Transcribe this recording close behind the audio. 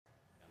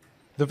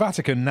The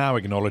Vatican now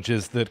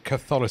acknowledges that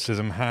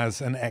Catholicism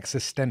has an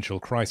existential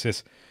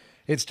crisis.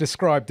 It's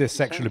described this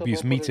sexual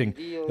abuse meeting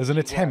as an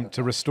attempt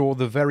to restore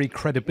the very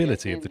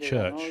credibility of the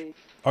Church.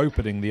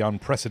 Opening the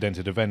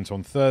unprecedented event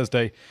on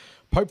Thursday,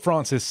 Pope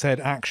Francis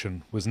said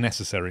action was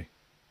necessary.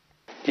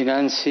 Facing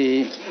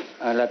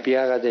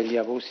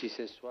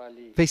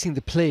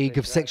the plague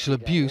of sexual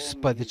abuse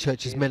by the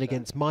Church's men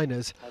against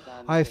minors,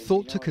 I have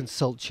thought to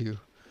consult you,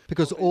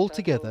 because all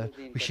together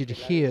we should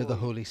hear the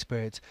Holy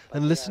Spirit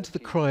and listen to the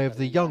cry of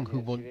the young who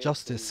want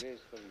justice.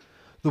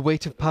 The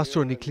weight of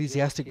pastoral and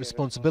ecclesiastic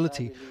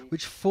responsibility,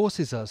 which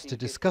forces us to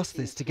discuss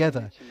this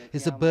together,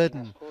 is a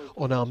burden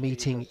on our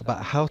meeting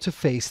about how to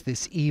face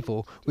this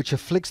evil which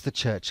afflicts the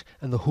Church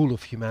and the whole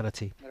of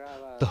humanity.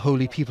 The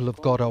holy people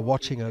of God are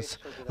watching us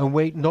and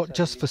wait not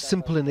just for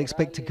simple and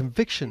expected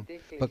conviction,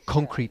 but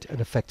concrete and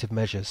effective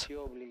measures.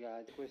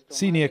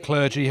 Senior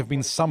clergy have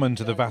been summoned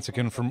to the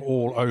Vatican from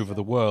all over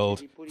the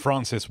world.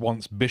 Francis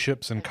wants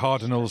bishops and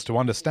cardinals to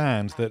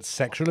understand that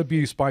sexual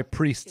abuse by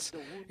priests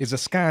is a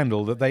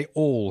scandal that they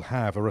all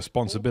have a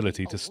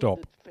responsibility to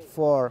stop.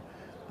 For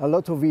a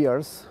lot of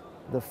years,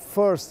 the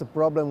first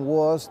problem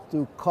was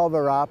to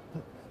cover up,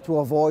 to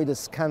avoid a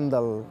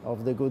scandal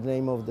of the good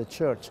name of the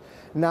Church.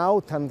 Now,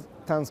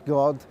 thanks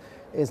God,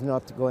 is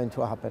not going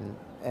to happen,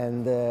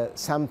 and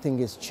something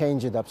is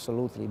changed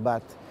absolutely,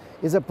 but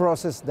it's a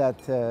process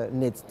that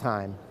needs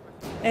time.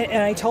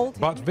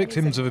 But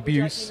victims of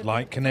abuse,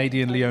 like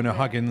Canadian Leona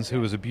Huggins, who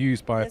was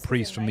abused by a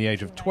priest from the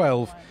age of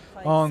 12,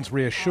 aren't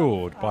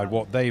reassured by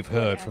what they've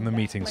heard from the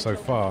meeting so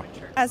far.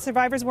 As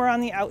survivors, we're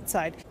on the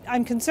outside.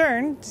 I'm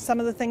concerned,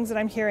 some of the things that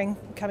I'm hearing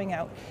coming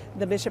out.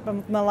 The Bishop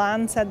of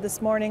Milan said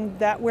this morning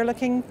that we're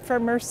looking for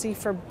mercy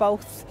for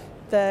both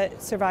the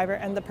survivor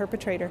and the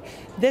perpetrator.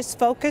 This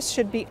focus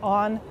should be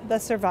on the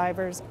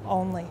survivors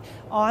only,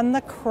 on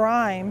the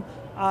crime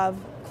of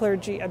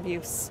clergy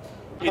abuse.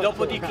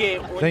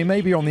 They may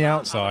be on the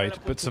outside,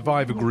 but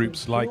survivor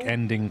groups like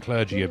Ending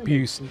Clergy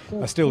Abuse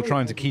are still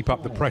trying to keep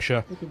up the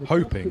pressure,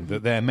 hoping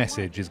that their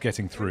message is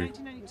getting through.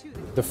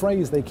 The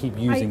phrase they keep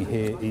using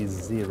here is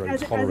zero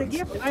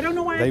tolerance.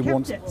 They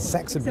want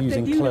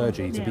sex-abusing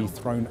clergy to be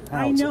thrown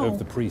out of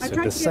the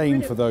priesthood, the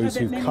same for those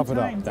who covered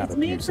up that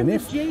abuse. And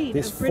if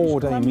this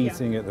four-day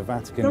meeting at the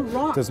Vatican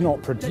does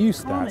not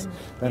produce that,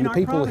 then the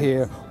people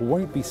here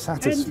won't be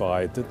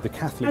satisfied that the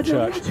Catholic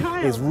Church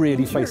is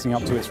really facing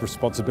up to its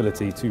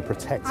responsibility to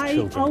protect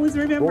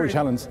children. Rory,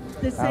 Challands,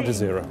 Al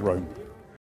Jazeera, Rome.